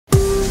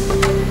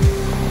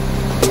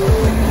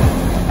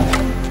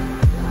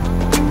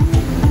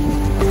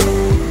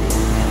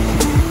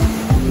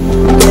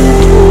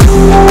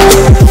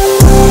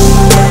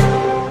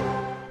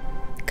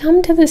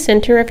to the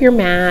center of your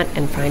mat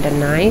and find a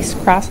nice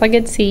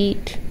cross-legged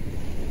seat.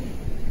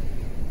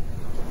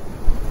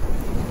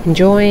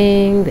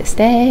 Enjoying this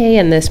day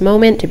and this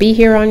moment to be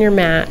here on your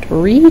mat.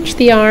 Reach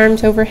the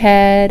arms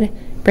overhead,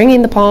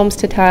 bringing the palms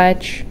to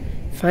touch,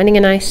 finding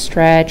a nice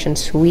stretch and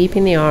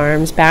sweeping the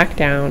arms back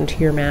down to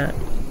your mat.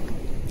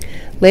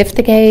 Lift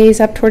the gaze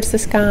up towards the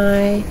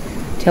sky,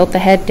 tilt the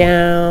head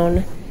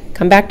down,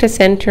 come back to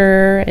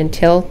center and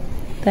tilt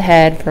the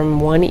head from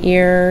one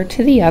ear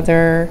to the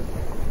other.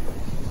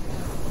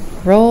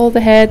 Roll the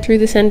head through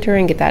the center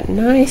and get that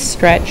nice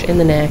stretch in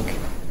the neck.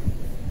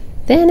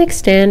 Then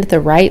extend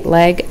the right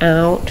leg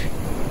out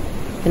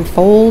and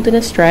fold in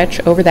a stretch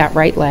over that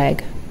right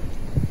leg.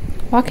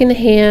 Walking the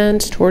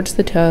hands towards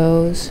the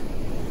toes.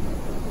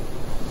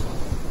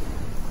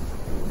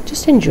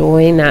 Just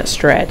enjoying that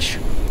stretch.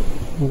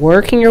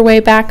 Working your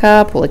way back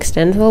up, we'll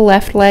extend the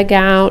left leg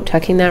out,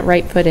 tucking that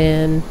right foot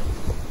in,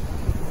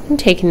 and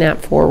taking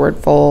that forward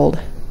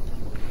fold.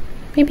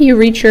 Maybe you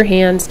reach your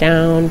hands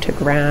down to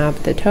grab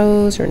the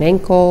toes or an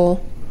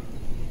ankle.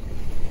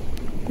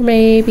 Or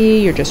maybe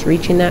you're just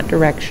reaching that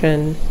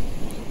direction.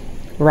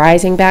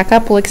 Rising back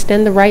up, we'll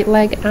extend the right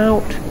leg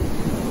out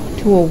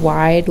to a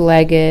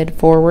wide-legged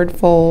forward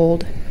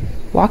fold.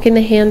 Walking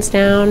the hands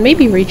down,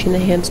 maybe reaching the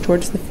hands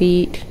towards the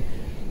feet.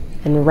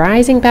 And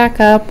rising back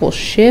up, we'll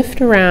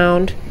shift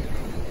around,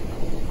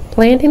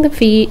 planting the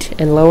feet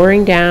and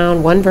lowering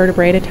down one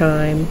vertebrae at a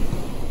time.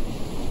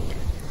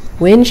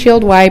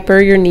 Windshield wiper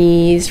your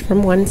knees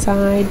from one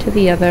side to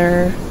the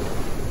other.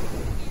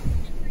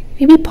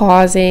 Maybe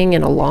pausing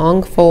in a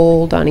long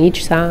fold on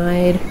each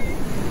side.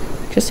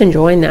 Just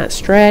enjoying that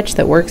stretch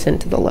that works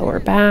into the lower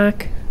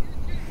back.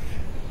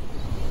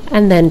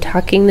 And then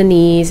tucking the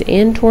knees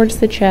in towards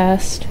the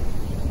chest.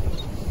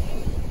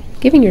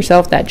 Giving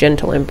yourself that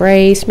gentle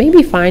embrace,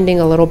 maybe finding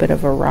a little bit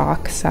of a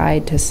rock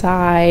side to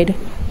side.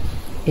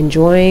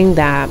 Enjoying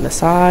that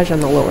massage on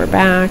the lower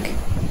back.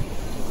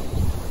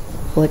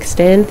 We'll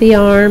extend the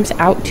arms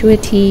out to a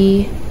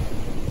T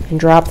and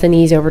drop the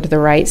knees over to the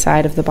right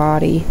side of the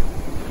body.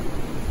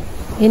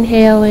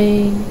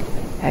 Inhaling,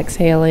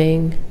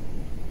 exhaling.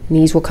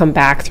 Knees will come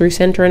back through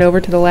center and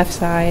over to the left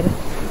side.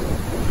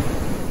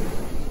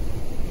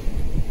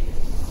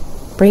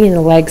 Bringing the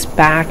legs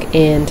back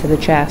into the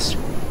chest.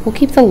 We'll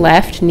keep the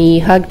left knee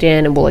hugged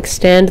in and we'll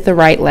extend the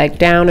right leg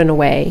down and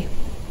away.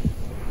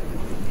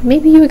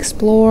 Maybe you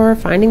explore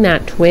finding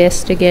that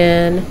twist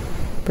again,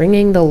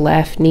 bringing the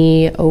left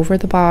knee over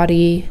the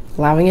body,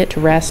 allowing it to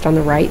rest on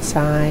the right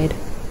side.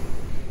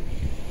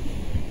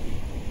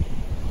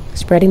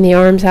 Spreading the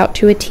arms out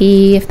to a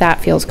T if that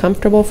feels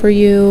comfortable for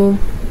you.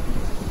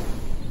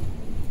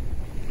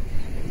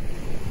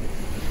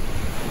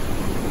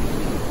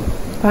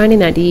 Finding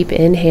that deep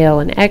inhale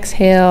and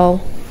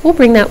exhale. We'll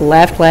bring that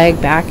left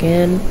leg back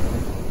in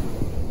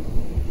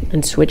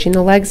and switching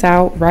the legs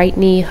out, right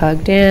knee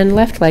hugged in,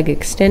 left leg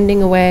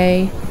extending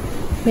away,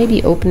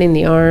 maybe opening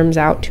the arms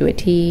out to a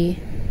T.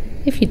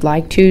 If you'd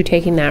like to,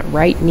 taking that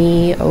right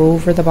knee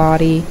over the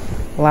body,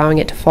 allowing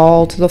it to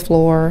fall to the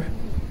floor.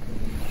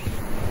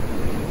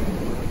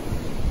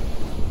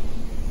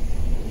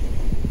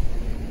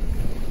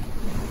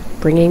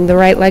 Bringing the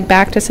right leg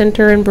back to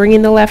center and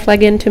bringing the left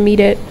leg in to meet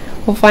it.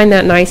 We'll find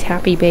that nice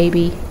happy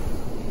baby.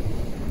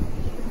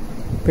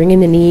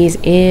 Bringing the knees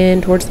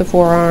in towards the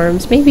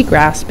forearms, maybe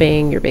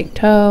grasping your big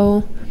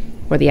toe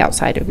or the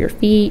outside of your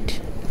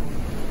feet.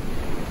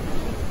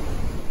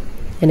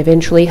 And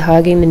eventually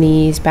hugging the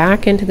knees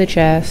back into the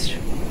chest.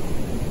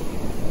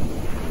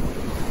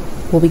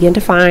 We'll begin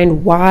to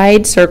find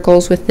wide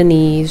circles with the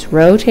knees,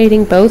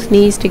 rotating both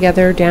knees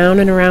together down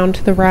and around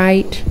to the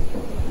right,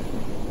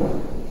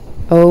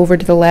 over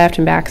to the left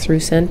and back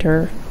through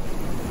center.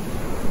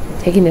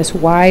 Taking this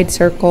wide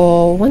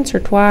circle once or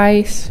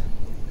twice.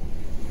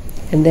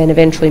 And then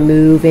eventually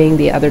moving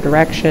the other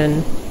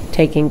direction,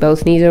 taking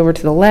both knees over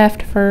to the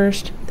left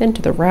first, then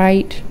to the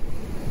right.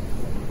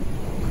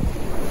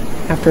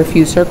 After a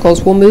few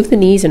circles, we'll move the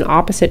knees in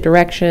opposite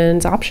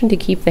directions. Option to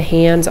keep the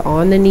hands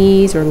on the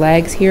knees or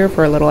legs here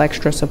for a little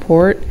extra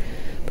support,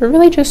 but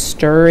really just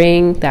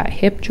stirring that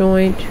hip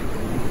joint.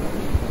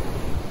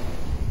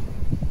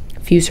 A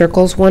few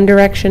circles one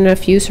direction, a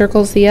few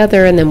circles the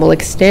other, and then we'll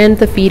extend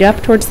the feet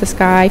up towards the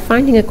sky,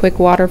 finding a quick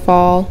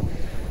waterfall.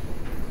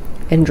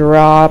 And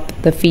drop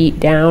the feet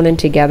down and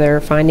together,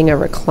 finding a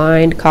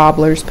reclined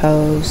cobbler's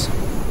pose.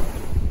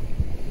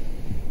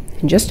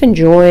 And just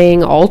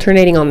enjoying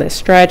alternating on this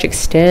stretch,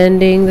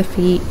 extending the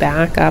feet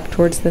back up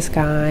towards the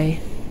sky.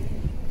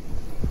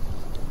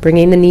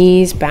 Bringing the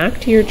knees back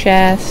to your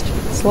chest,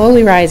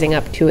 slowly rising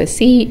up to a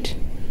seat.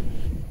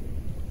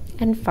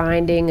 And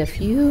finding a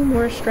few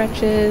more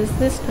stretches,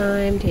 this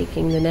time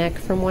taking the neck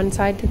from one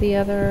side to the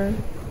other.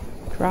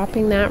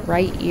 Dropping that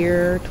right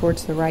ear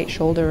towards the right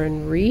shoulder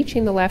and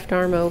reaching the left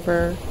arm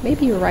over.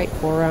 Maybe your right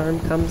forearm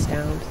comes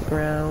down to the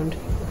ground.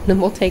 Then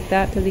we'll take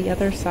that to the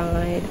other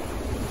side.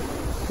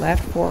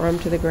 Left forearm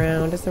to the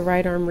ground as the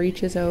right arm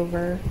reaches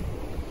over.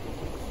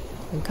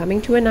 And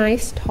coming to a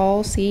nice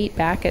tall seat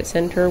back at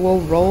center,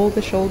 we'll roll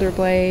the shoulder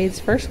blades,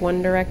 first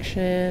one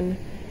direction,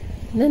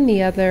 And then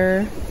the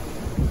other.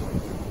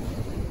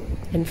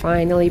 And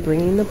finally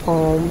bringing the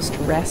palms to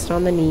rest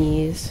on the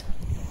knees.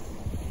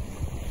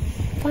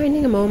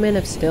 Finding a moment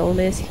of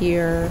stillness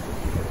here.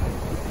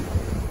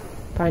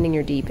 Finding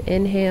your deep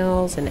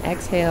inhales and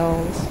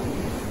exhales.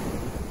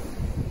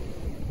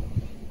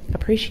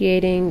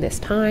 Appreciating this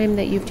time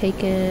that you've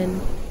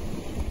taken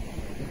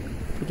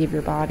to give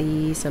your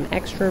body some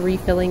extra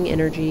refilling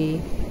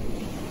energy.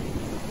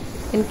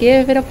 And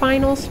give it a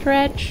final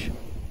stretch.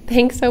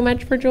 Thanks so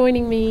much for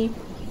joining me.